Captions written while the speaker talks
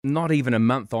Not even a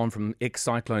month on from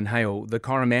ex-cyclone Hale, the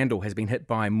Coromandel has been hit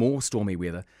by more stormy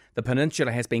weather. The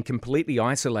peninsula has been completely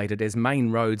isolated as main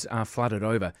roads are flooded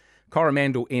over.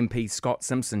 Coromandel MP Scott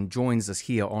Simpson joins us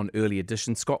here on Early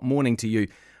Edition. Scott, morning to you.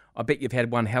 I bet you've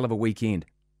had one hell of a weekend.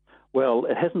 Well,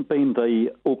 it hasn't been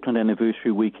the Auckland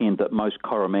anniversary weekend that most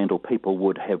Coromandel people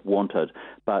would have wanted,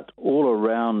 but all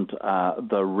around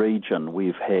the region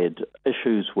we've had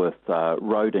issues with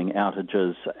roading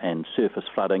outages and surface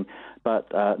flooding, but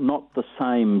not the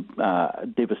same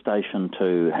devastation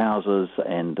to houses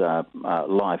and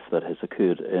life that has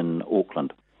occurred in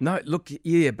Auckland. No, look,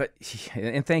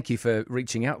 and thank you for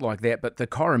reaching out like that, but the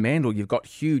Coromandel, you've got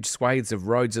huge swathes of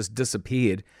roads just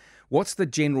disappeared. What's the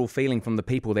general feeling from the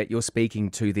people that you're speaking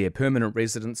to there, permanent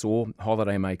residents or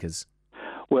holidaymakers?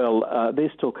 Well,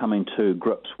 they're still coming to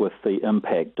grips with the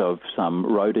impact of some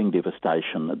roading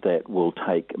devastation that will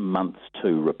take months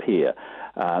to repair.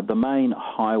 The main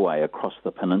highway across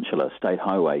the peninsula, State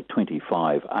Highway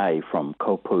 25A from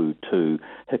Kopu to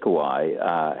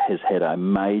Hikuai, has had a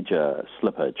major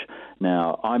slippage.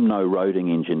 Now, I'm no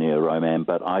roading engineer, Roman,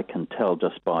 but I can tell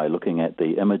just by looking at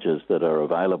the images that are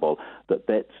available that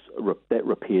that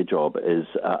repair job is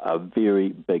a very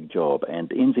big job, and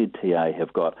NZTA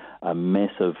have got a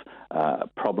massive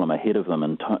problem ahead of them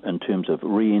in terms of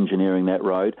re-engineering that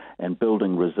road and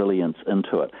building resilience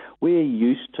into it. We're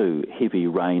used to heavy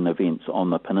rain events on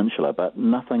the peninsula, but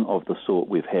nothing of the sort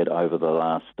we've had over the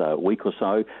last week or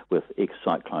so with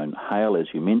ex-cyclone Hale, as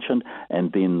you mentioned,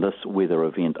 and then this weather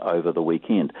event over the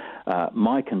weekend.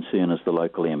 My concern as the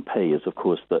local MP is, of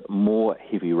course, that more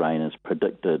heavy rain is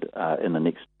predicted in the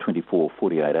next 24,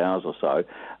 48 hours or so,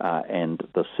 and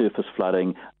the surface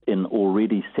flooding in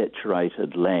already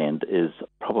saturated land is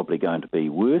probably going to be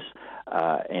worse,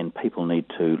 and people need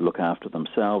to look after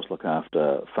themselves, look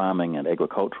after farming and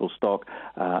agricultural stock,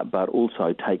 but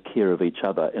also take care of each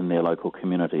other in their local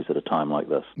communities at a time like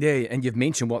this. Yeah, and you've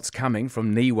mentioned what's coming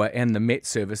from NIWA and the Met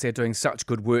Service. They're doing such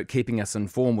good work keeping us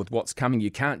informed with what's coming.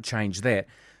 You can't change that.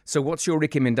 So what's your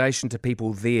recommendation to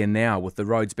people there now with the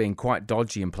roads being quite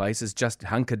dodgy in places? Just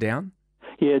hunker down?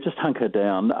 Yeah, just hunker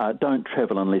down. Don't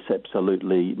travel unless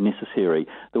absolutely necessary.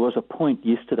 There was a point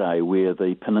yesterday where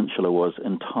the peninsula was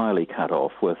entirely cut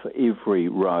off with every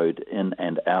road in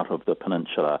and out of the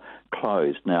peninsula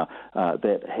closed. Now,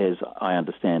 that has, I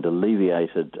understand,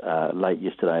 alleviated late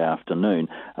yesterday afternoon.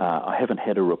 I haven't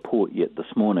had a report yet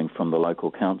this morning from the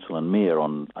local council and mayor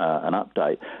on an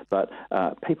update, but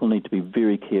people need to be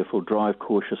very careful, drive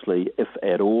cautiously if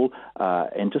at all,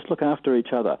 and just look after each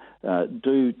other.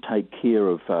 Do take care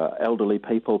of elderly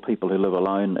people who live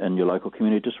alone in your local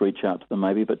community. Just reach out to them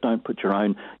maybe, but don't put your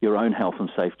own health and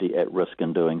safety at risk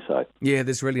in doing so. Yeah,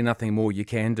 there's really nothing more you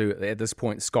can do at this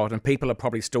point, Scott, and people are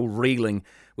probably still reeling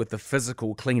with the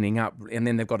physical cleaning up, and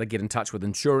then they've got to get in touch with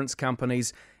insurance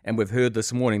companies, and we've heard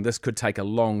this morning this could take a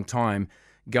long time,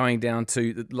 going down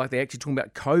to, like, they're actually talking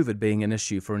about COVID being an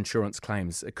issue for insurance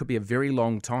claims. It could be a very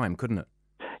long time, couldn't it?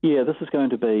 Yeah, this is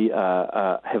going to be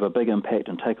have a big impact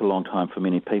and take a long time for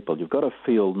many people. You've got to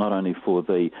feel not only for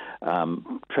the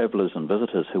travellers and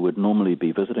visitors who would normally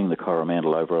be visiting the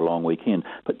Coromandel over a long weekend,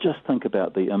 but just think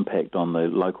about the impact on the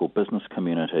local business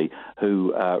community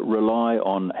who rely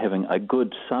on having a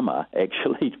good summer,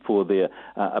 actually, for their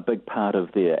a big part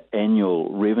of their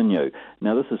annual revenue.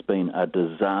 Now, this has been a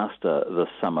disaster this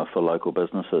summer for local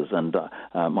businesses, and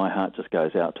my heart just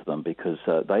goes out to them because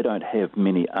they don't have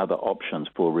many other options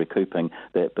for recouping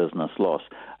that business loss.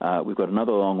 We've got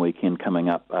another long weekend coming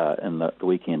up in the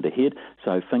weekend ahead,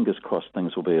 so fingers crossed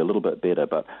things will be a little bit better.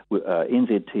 But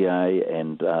NZTA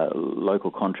and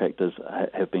local contractors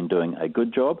have been doing a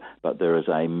good job, but there is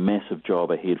a massive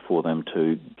job ahead for them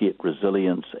to get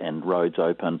resilience and roads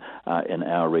open in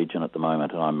our region at the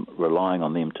moment, and I'm relying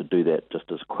on them to do that just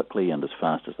as quickly and as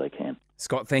fast as they can.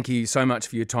 Scott, thank you so much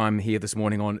for your time here this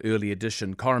morning on Early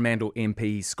Edition. Coromandel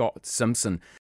MP Scott Simpson.